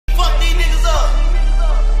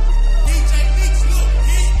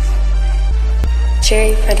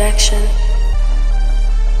Jerry Production.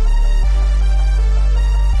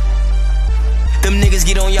 Them niggas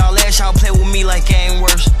get on y'all ass, y'all play with me like it ain't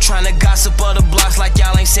worse. Tryna gossip other blocks like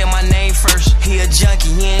y'all ain't said my name first. He a junkie,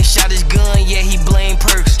 he ain't shot his gun, yeah, he blame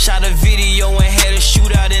perks. Shot a video and had a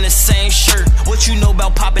shootout in the same shirt. What you know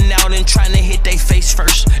about popping out and trying to hit they face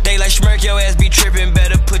first? They like smirk, your ass be trippin',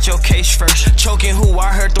 better put your case first. Choking who?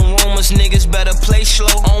 I heard the rumors, niggas better play slow.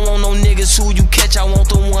 I don't want no niggas who you catch, I want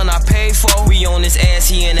the one I paid for. We on this ass,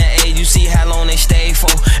 he in the A, you see how long they stay for.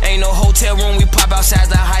 Ain't no hotel room, we pop outside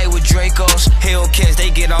the height with Dracos. Hellcats, they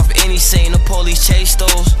get off any scene, the police chase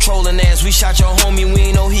those. Trolling ass, we shot your homie, we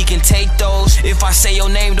ain't know he can take those. If I say your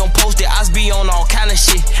name, don't post it, I be on all kind of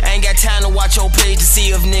shit. I ain't got time to watch your page to see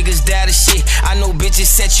if niggas die to shit. I know bitches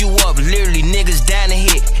set you up, literally niggas down to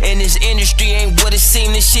hit. And this industry ain't what it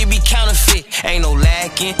seem, this shit be counterfeit. Ain't no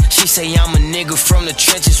lacking, she say I'm a nigga from the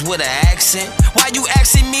trenches with an accent. Why you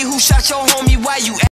asking me who shot your homie, why you